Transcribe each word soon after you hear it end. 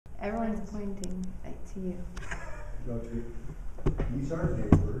Everyone's pointing to you. Go to. He's our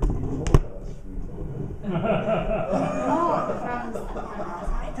neighbor. He told us. We told him. Oh,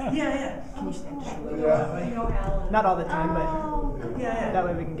 from Yeah. Can you stand just a little? Yeah. You know Alan. Not all the time, Oh, but Yeah. that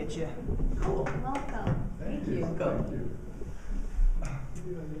way we can get you. Cool. welcome. Thank you. you. Go. Thank you.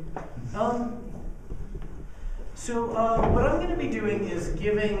 So what I'm going to be doing is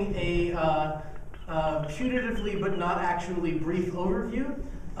giving a putatively but not actually brief overview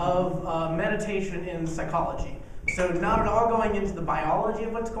of meditation in psychology. So not at all going into the biology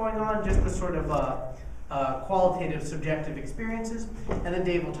of what's going on, just the sort of qualitative, subjective experiences, and then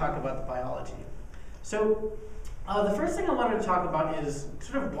Dave will talk about the biology. So the first thing I wanted to talk about is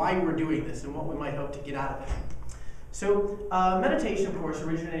sort of why we're doing this and what we might hope to get out of it. So meditation, of course,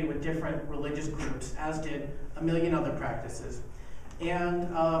 originated with different religious groups, as did a million other practices. And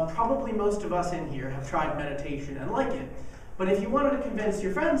probably most of us in here have tried meditation and like it. But if you wanted to convince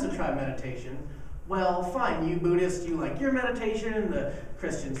your friends to try meditation, well, fine, you Buddhists, you like your meditation, the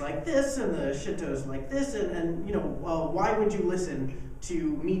Christians like this, and the Shintos like this, and you know, why would you listen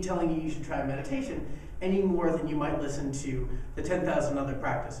to me telling you should try meditation any more than you might listen to the 10,000 other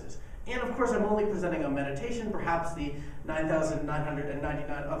practices? And of course, I'm only presenting on meditation. Perhaps the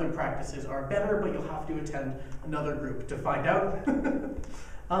 9,999 other practices are better, but you'll have to attend another group to find out.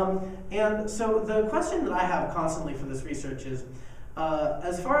 And so the question that I have constantly for this research is,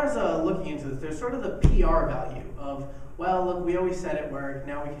 as far as looking into this, there's sort of the PR value of, well, look, we always said it worked,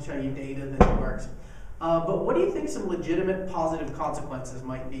 now we can show you data that it works. But what do you think some legitimate positive consequences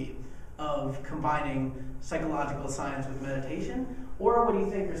might be of combining psychological science with meditation? Or what do you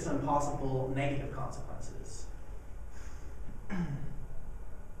think are some possible negative consequences?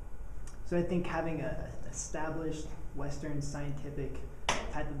 So I think having an established Western scientific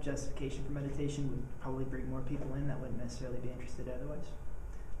type of justification for meditation would probably bring more people in that wouldn't necessarily be interested otherwise.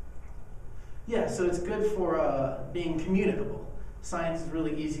 Yeah, so it's good for being communicable. Science is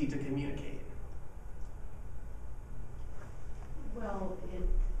really easy to communicate. Well, it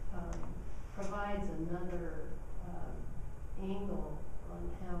provides another angle on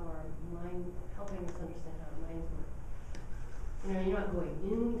how our mind, helping us understand how our minds work. You know, you're not going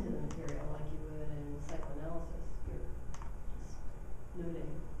into the material like you would in psychoanalysis. You're just noting.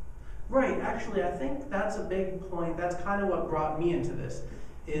 Right, actually, I think that's a big point. That's kind of what brought me into this,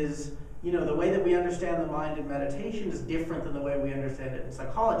 is, you know, the way that we understand the mind in meditation is different than the way we understand it in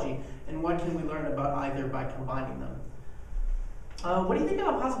psychology, and what can we learn about either by combining them? What do you think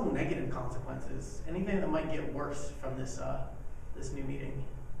about possible negative consequences? Anything that might get worse from this this new meeting?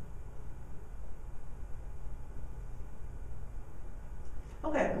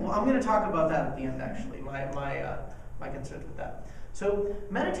 Okay, well, I'm going to talk about that at the end, actually, my concerns with that. So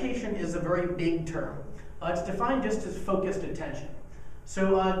meditation is a very big term. It's defined just as focused attention.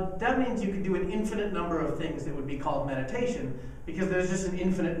 So that means you can do an infinite number of things that would be called meditation, because there's just an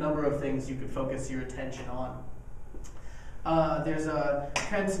infinite number of things you could focus your attention on. There's a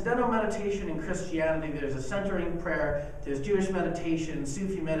transcendental meditation in Christianity, there's a centering prayer, there's Jewish meditation,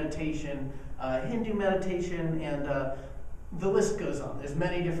 Sufi meditation, Hindu meditation, and the list goes on. There's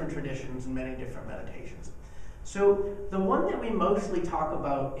many different traditions and many different meditations. So the one that we mostly talk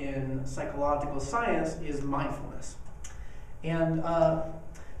about in psychological science is mindfulness. And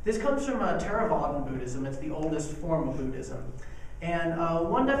this comes from Theravadan Buddhism. It's the oldest form of Buddhism. And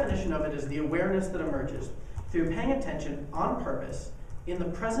one definition of it is the awareness that emerges through paying attention on purpose in the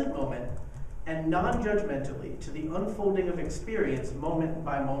present moment and non-judgmentally to the unfolding of experience moment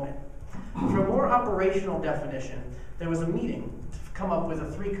by moment. For a more operational definition, there was a meeting to come up with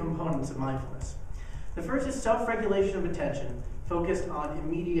the 3 components of mindfulness. The first is self-regulation of attention focused on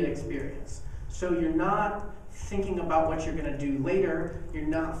immediate experience. So you're not thinking about what you're going to do later, you're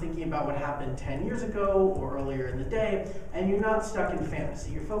not thinking about what happened 10 years ago or earlier in the day, and you're not stuck in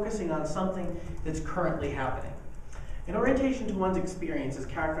fantasy. You're focusing on something that's currently happening. An orientation to one's experience is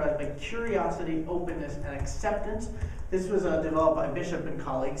characterized by curiosity, openness, and acceptance. This was developed by Bishop and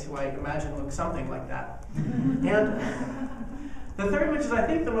colleagues, who I imagine look something like that. And the third, which is I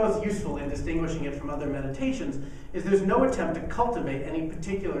think the most useful in distinguishing it from other meditations, is there's no attempt to cultivate any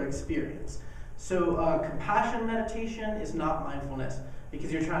particular experience. So compassion meditation is not mindfulness,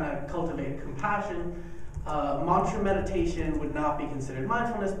 because you're trying to cultivate compassion. Mantra meditation would not be considered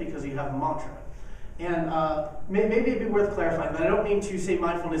mindfulness because you have a mantra. And maybe it'd be worth clarifying that I don't mean to say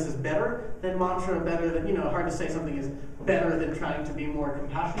mindfulness is better than mantra, better than, hard to say something is better than trying to be more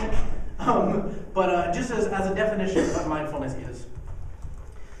compassionate. But just as a definition of what mindfulness is.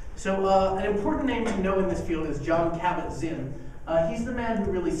 So an important name to know in this field is John Kabat-Zinn. He's the man who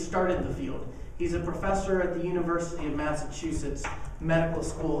really started the field. He's a professor at the University of Massachusetts, Medical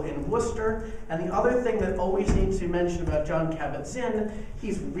School in Worcester. And the other thing that always needs to be mentioned about John Kabat-Zinn,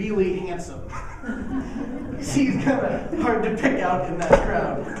 he's really handsome. He's kind of hard to pick out in that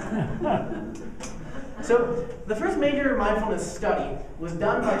crowd. So the first major mindfulness study was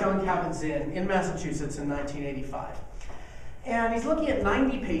done by John Kabat-Zinn in Massachusetts in 1985. And he's looking at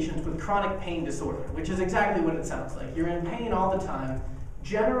 90 patients with chronic pain disorder, which is exactly what it sounds like. You're in pain all the time,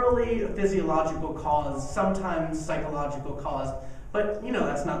 generally a physiological cause, sometimes psychological cause, but you know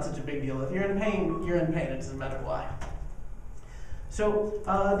that's not such a big deal. If you're in pain, you're in pain, it doesn't matter why. So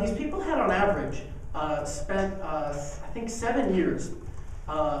these people had on average spent, I think, 7 years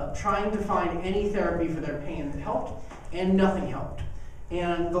trying to find any therapy for their pain that helped, and nothing helped.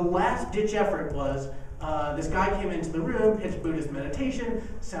 And the last ditch effort was this guy came into the room, pitched Buddhist meditation,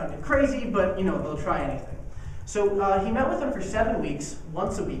 sounded crazy, but you know, they'll try anything. So he met with them for 7 weeks,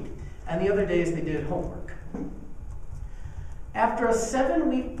 once a week, and the other days they did homework. After a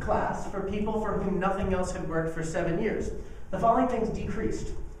 7-week class for people for whom nothing else had worked for 7 years, the following things decreased.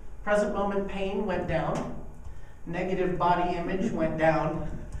 Present moment pain went down. Negative body image went down.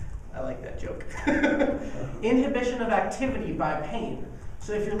 I like that joke. Inhibition of activity by pain.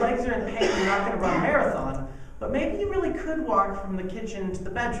 So if your legs are in pain, you're not going to run a marathon, but maybe you really could walk from the kitchen to the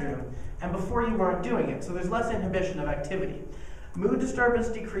bedroom, and before you weren't doing it. So there's less inhibition of activity. Mood disturbance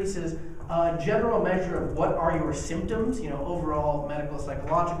decreases. General measure of what are your symptoms, you know, overall medical,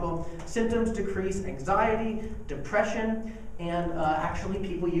 psychological. Symptoms decrease anxiety, depression, and actually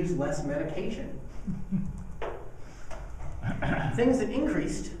people use less medication. Things that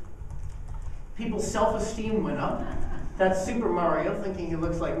increased, people's self-esteem went up. That's Super Mario, thinking he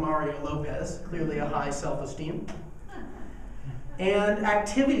looks like Mario Lopez, clearly a high self-esteem. And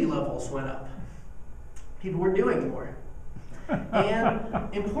activity levels went up. People were doing more.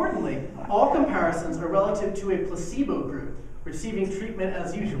 And importantly, all comparisons are relative to a placebo group receiving treatment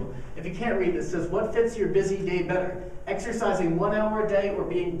as usual. If you can't read this, it says, what fits your busy day better? Exercising 1 hour a day or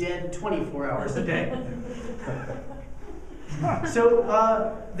being dead 24 hours a day? So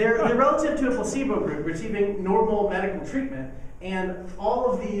they're relative to a placebo group receiving normal medical treatment, and all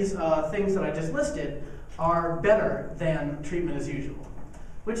of these things that I just listed are better than treatment as usual,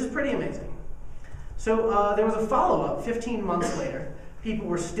 which is pretty amazing. So there was a follow-up 15 months later. People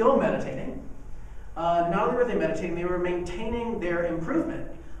were still meditating. Not only were they meditating, they were maintaining their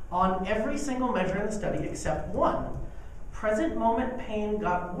improvement on every single measure in the study except one. Present moment pain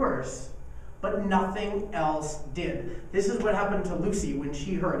got worse, but nothing else did. This is what happened to Lucy when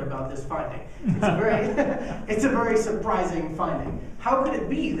she heard about this finding. It's a very surprising finding. How could it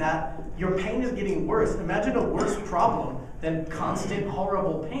be that your pain is getting worse? Imagine a worse problem than constant,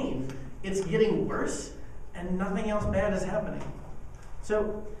 horrible pain. It's getting worse, and nothing else bad is happening.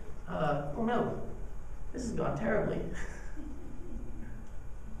 So, oh no, this has gone terribly.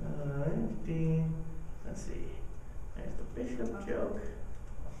 Let's see. There's the bishop joke.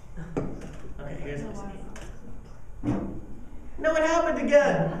 Okay, here's this. No, it happened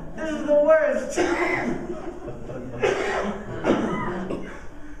again. This is the worst.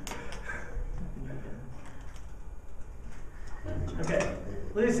 Okay,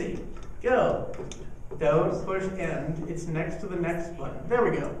 Lucy, go. Don't push end. It's next to the next button. There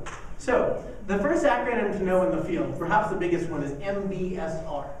we go. So, the first acronym to know in the field, perhaps the biggest one, is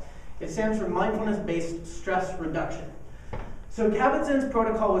MBSR. It stands for Mindfulness-Based Stress Reduction. So Kabat-Zinn's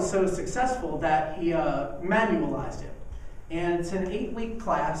protocol was so successful that he manualized it. And it's an 8-week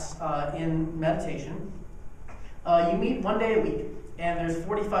class in meditation. You meet 1 day a week, and there's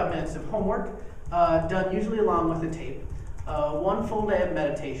 45 minutes of homework, done usually along with a tape. 1 full day of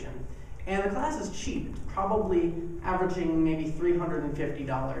meditation. And the class is cheap, probably averaging maybe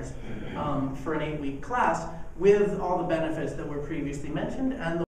 $350 for an 8-week class, with all the benefits that were previously mentioned and the